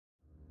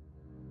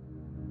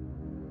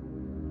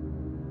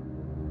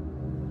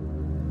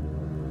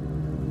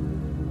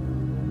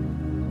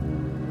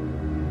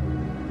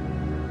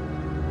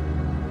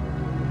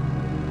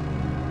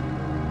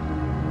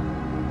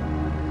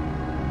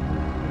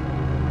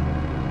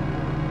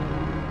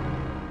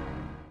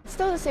It's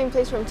still the same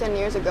place from 10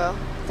 years ago.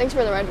 Thanks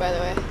for the ride, by the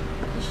way.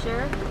 You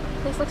sure?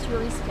 This looks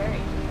really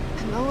scary.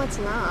 No, it's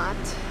not.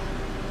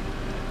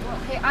 Well,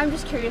 hey, I'm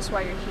just curious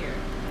why you're here.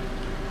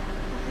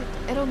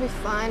 It'll be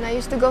fine. I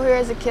used to go here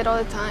as a kid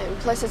all the time.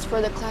 Plus, it's for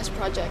the class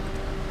project.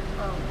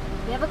 Oh,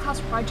 you have a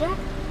class project?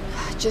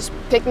 Just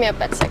pick me up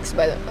at 6,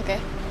 by the way, okay?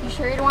 You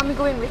sure you don't want me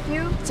going with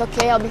you? It's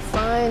okay, I'll be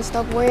fine.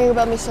 Stop worrying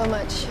about me so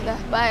much.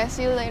 Bye, I'll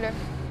see you later.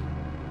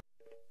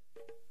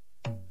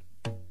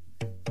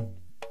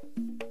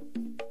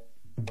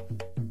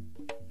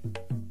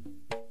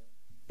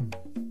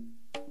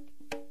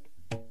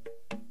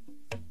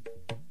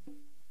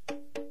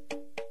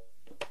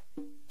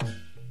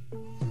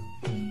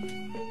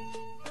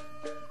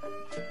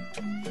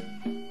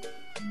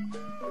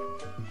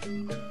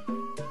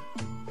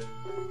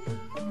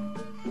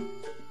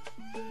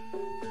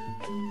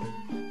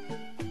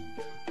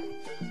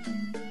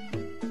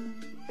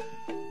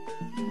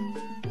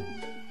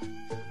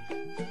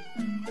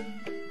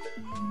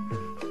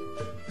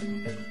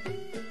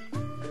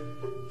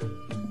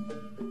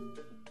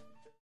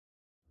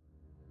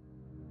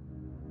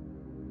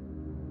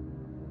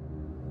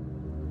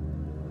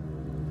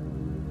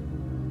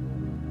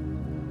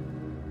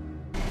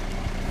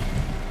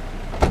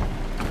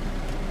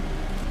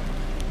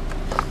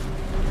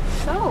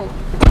 So,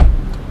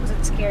 was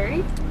it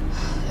scary?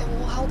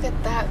 Well, how could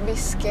that be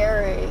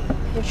scary?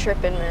 You're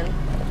tripping, man.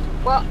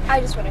 Well, I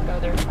just wouldn't go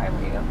there if I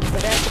were you.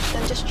 But then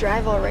just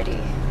drive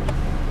already.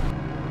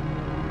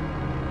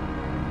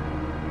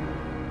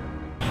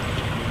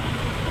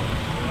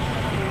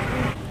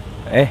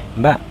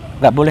 Mbak,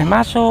 nggak boleh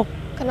masuk.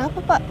 Kenapa,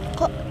 Pak?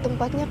 Kok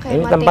tempatnya kayak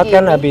Ini mati tempat gini?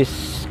 kan habis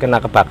kena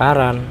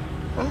kebakaran.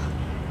 Hah?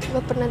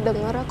 Gak pernah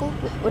dengar aku.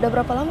 Udah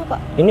berapa lama, Pak?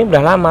 Ini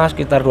udah lama,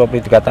 sekitar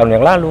 23 tahun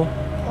yang lalu.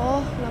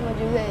 Oh, lama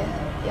juga ya.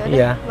 Ya udah,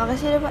 Iya.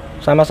 makasih deh, Pak.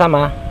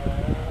 Sama-sama.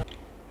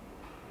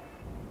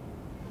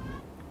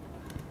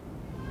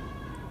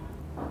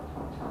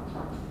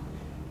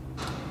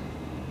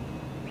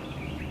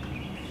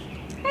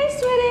 Hey,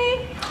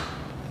 sweetie.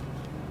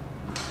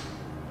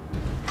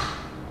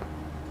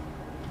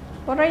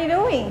 What are you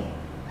doing?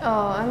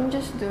 Oh, I'm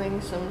just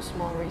doing some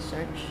small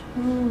research.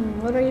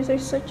 What are you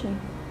researching?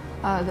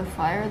 The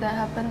fire that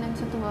happened in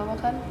Situ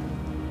Babakan.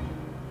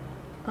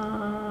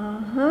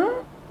 Uh-huh.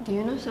 Do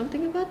you know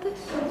something about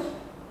this?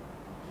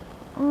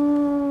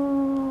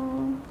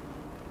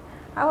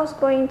 I was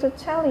going to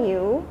tell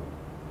you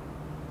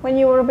when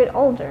you were a bit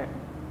older,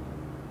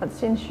 but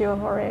since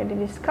you've already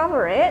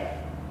discovered it,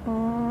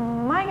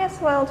 might as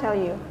well tell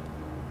you,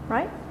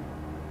 right?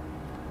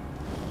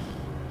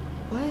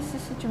 Why is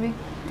this such a big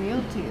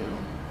deal to you?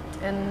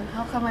 And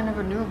how come I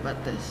never knew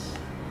about this?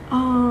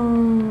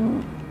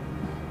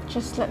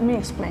 Just let me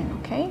explain,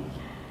 okay?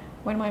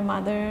 When my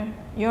mother,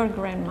 your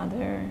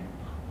grandmother,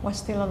 was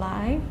still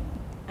alive,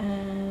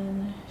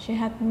 and she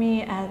had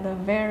me at a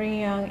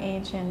very young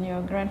age, and your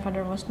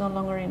grandfather was no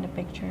longer in the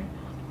picture.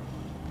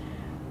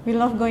 We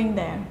loved going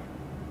there.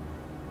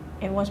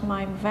 It was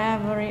my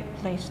favorite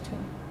place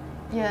too.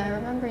 Yeah, I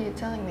remember you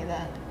telling me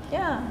that.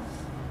 Yeah.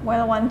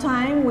 Well, one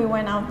time we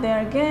went out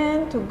there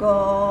again to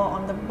go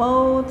on the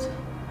boat,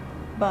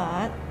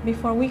 but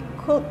before we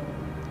could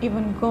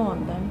even go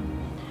on them,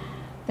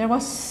 there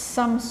was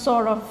some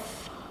sort of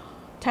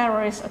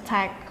terrorist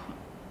attack,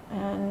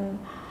 and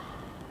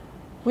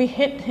we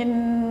hid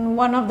in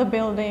one of the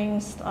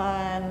buildings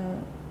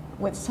and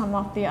with some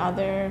of the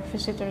other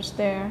visitors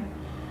there.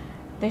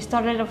 They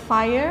started a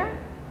fire.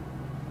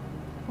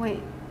 Wait,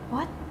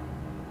 what?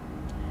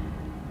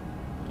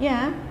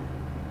 Yeah.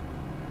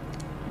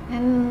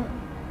 And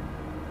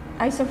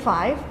I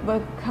survived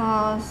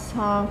because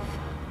of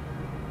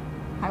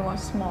I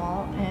was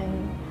small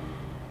and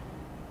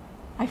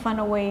I found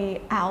a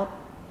way out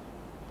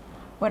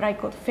where I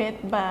could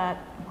fit, but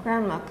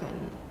Grandma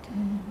couldn't.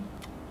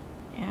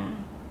 yeah.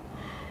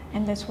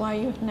 And that's why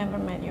you've never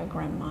met your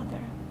grandmother.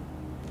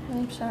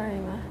 I'm sorry,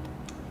 Ma.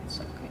 It's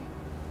okay.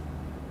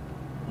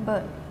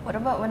 But what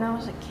about when I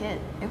was a kid?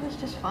 It was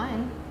just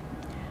fine.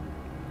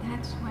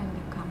 That's when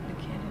the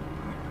complicated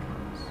part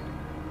comes.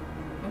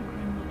 Your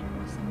grandmother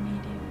was a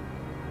medium.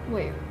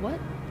 Wait, what?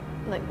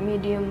 Like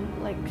medium,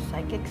 like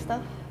psychic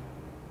stuff?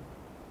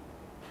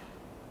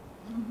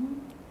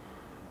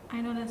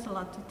 I know that's a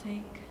lot to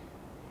take,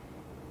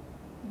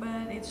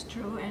 but it's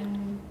true,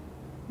 and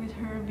with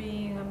her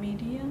being a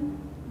medium,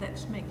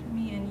 that's makes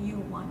me and you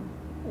one.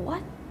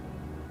 What?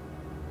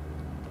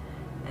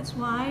 That's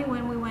why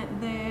when we went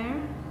there,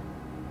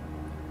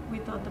 we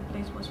thought the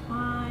place was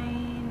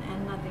fine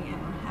and nothing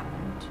ever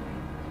happened to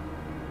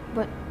it.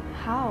 But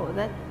how?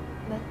 That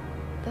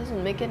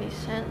doesn't make any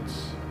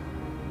sense.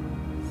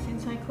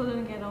 Since I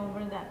couldn't get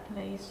over that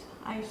place,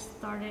 I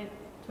started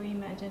to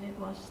imagine it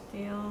was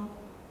still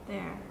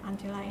there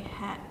until I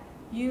had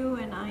you,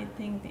 and I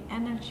think the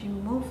energy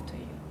moved to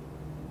you.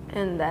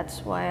 And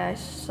that's why I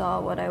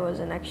saw what I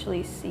wasn't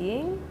actually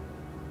seeing?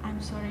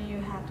 I'm sorry you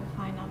had to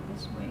find out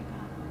this way,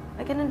 God.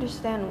 I can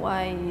understand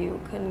why you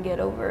couldn't get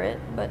over it,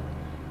 but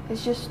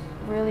it's just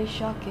really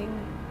shocking.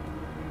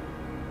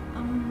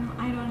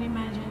 I don't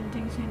imagine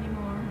things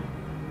anymore.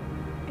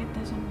 It it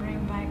doesn't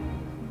bring back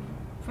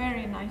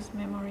very nice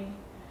memory.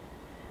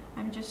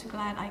 I'm just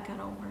glad I got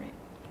over it.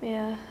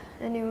 Yeah,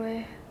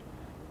 anyway,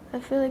 I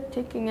feel like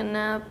taking a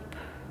nap.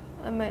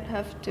 I might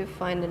have to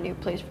find a new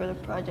place for the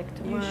project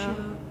tomorrow. You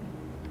should.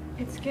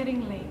 It's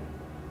getting late.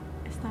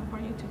 It's time for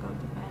you to go to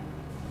bed.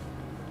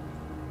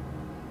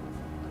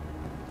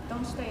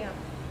 Don't stay up.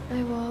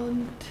 I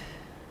won't.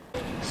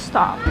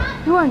 Stop.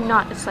 You are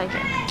not a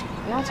psychic.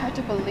 I know it's hard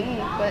to believe,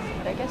 but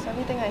I guess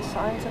everything I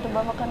saw inside the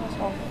Babakan was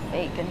all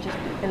fake and just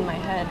in my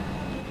head.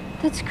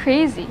 That's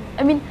crazy.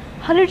 I mean,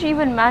 how did you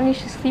even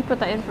manage to sleep with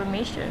that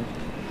information?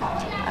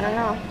 I don't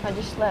know. I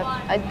just slept.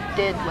 I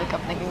did wake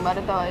up thinking about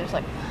it though. I was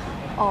like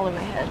all in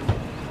my head.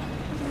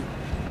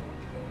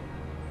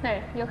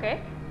 Hey, you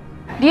okay?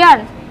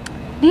 Dian!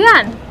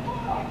 Dian!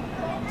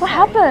 What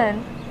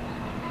happened?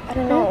 I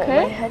don't know.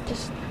 Okay? My head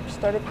just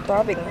started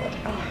throbbing. Do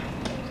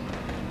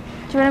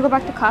you want to go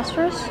back to class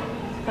first?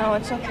 No,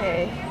 it's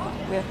okay.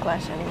 We have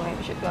class anyway.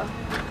 We should go.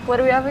 What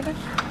do we have again?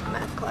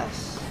 Math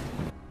class.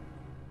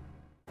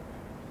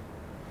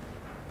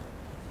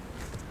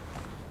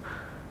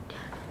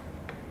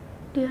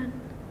 Dian.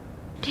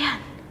 Dian!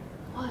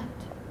 What?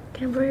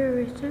 Can I borrow your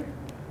eraser?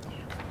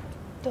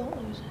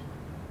 Don't lose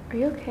it. Are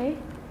you okay?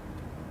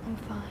 I'm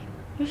fine.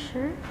 You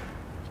sure?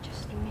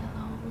 Just leave me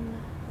alone.